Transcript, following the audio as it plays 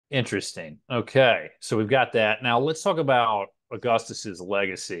Interesting. Okay. So we've got that. Now let's talk about Augustus's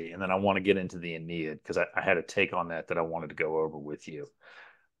legacy, and then I want to get into the Aeneid because I had a take on that I wanted to go over with you.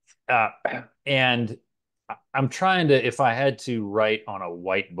 Uh, and I'm trying to, if I had to write on a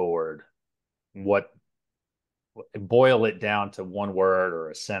whiteboard, what boil it down to one word or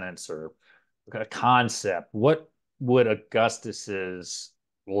a sentence or a concept, what would Augustus's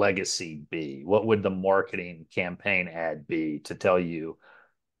legacy be? What would the marketing campaign ad be to tell you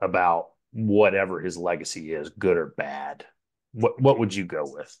about whatever his legacy is, good or bad? What would you go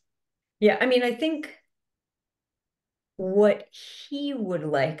with? Yeah, I mean, I think what he would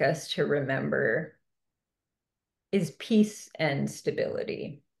like us to remember is peace and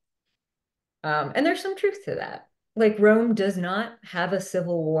stability. And there's some truth to that. Like Rome does not have a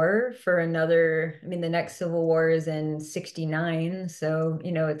civil war for another, I mean, the next civil war is in 69, so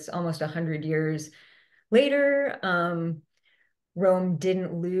it's almost 100 years later. Rome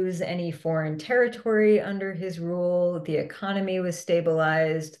didn't lose any foreign territory under his rule. The economy was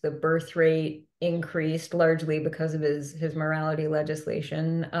stabilized. The birth rate increased largely because of his morality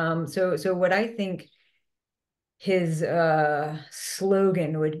legislation. So what I think his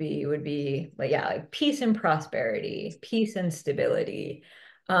slogan would be like, yeah, like peace and prosperity, peace and stability.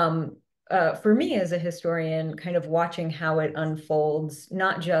 Um, for me as a historian, kind of watching how it unfolds,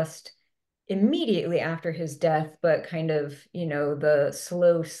 not just immediately after his death, but kind of, the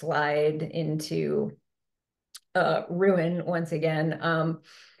slow slide into ruin once again.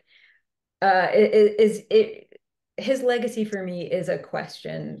 Is it his legacy for me is a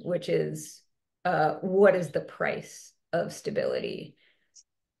question, which is what is the price of stability?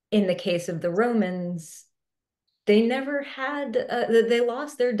 In the case of the Romans, they never had, they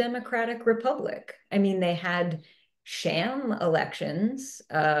lost their democratic republic. I mean, they had sham elections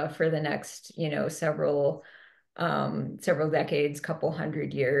for the next, several decades, couple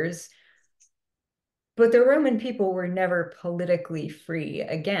hundred years. But the Roman people were never politically free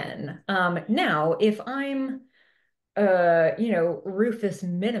again. Now, if I'm Rufus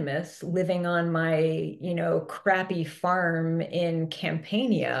Minimus living on my, crappy farm in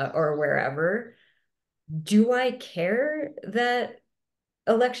Campania or wherever, do I care that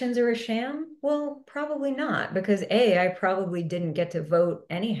elections are a sham? Well, probably not, because A, I probably didn't get to vote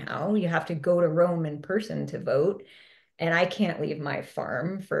anyhow. You have to go to Rome in person to vote, and I can't leave my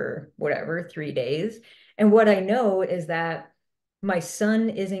farm for whatever, 3 days. And what I know is that my son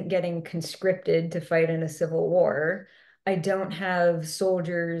isn't getting conscripted to fight in a civil war. I don't have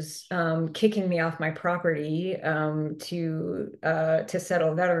soldiers kicking me off my property to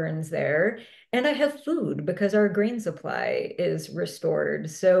settle veterans there, and I have food because our grain supply is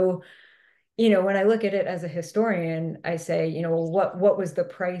restored. So, when I look at it as a historian, I say, what was the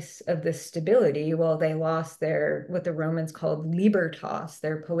price of this stability? Well, they lost their what the Romans called libertas,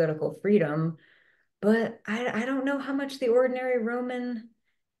 their political freedom. But I don't know how much the ordinary Roman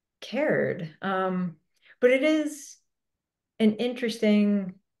cared. But it is an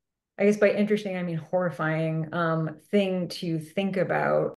interesting, I guess by interesting, I mean horrifying, thing to think about